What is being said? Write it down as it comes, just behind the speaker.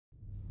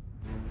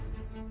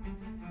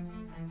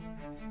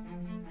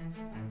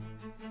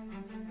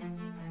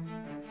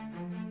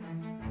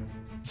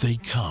They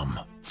come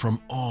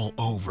from all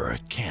over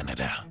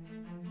Canada.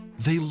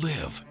 They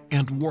live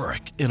and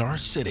work in our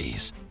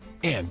cities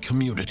and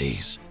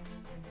communities.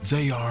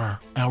 They are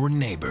our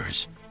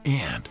neighbors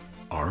and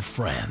our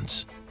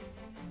friends.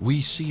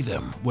 We see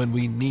them when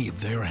we need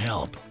their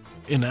help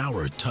in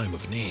our time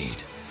of need.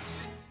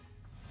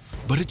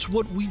 But it's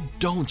what we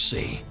don't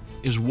see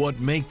is what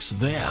makes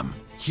them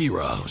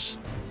heroes,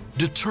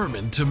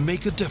 determined to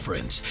make a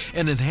difference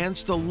and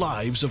enhance the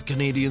lives of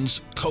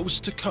Canadians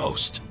coast to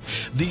coast.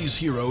 These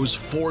heroes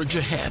forge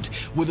ahead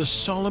with a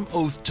solemn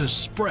oath to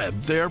spread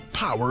their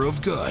power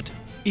of good.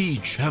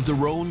 Each have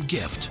their own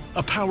gift,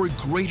 a power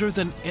greater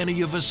than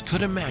any of us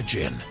could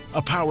imagine,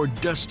 a power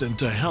destined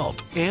to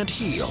help and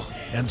heal,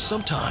 and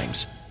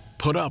sometimes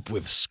put up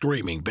with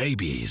screaming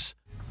babies.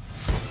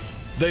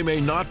 They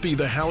may not be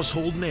the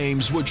household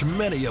names which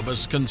many of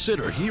us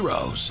consider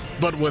heroes,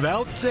 but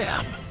without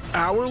them,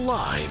 our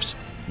lives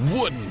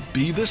wouldn't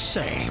be the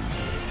same.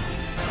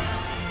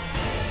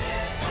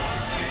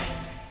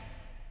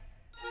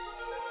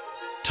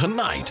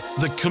 Tonight,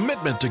 the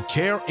Commitment to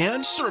Care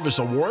and Service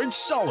Award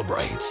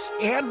celebrates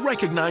and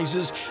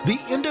recognizes the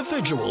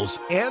individuals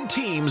and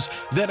teams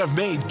that have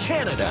made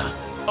Canada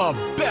a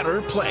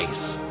better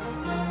place.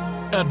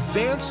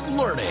 Advanced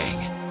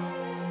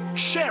learning,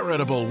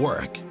 charitable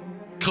work,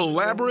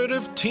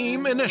 collaborative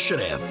team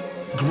initiative,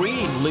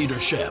 green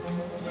leadership,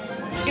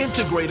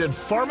 integrated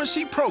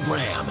pharmacy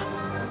program,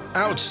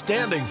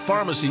 outstanding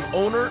pharmacy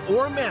owner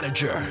or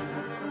manager,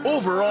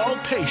 overall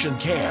patient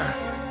care,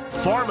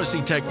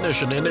 pharmacy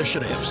technician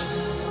initiatives,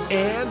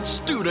 and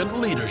student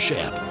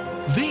leadership.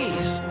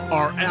 These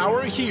are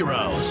our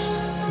heroes,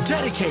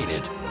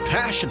 dedicated,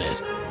 passionate,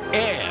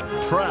 and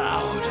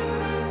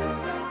proud.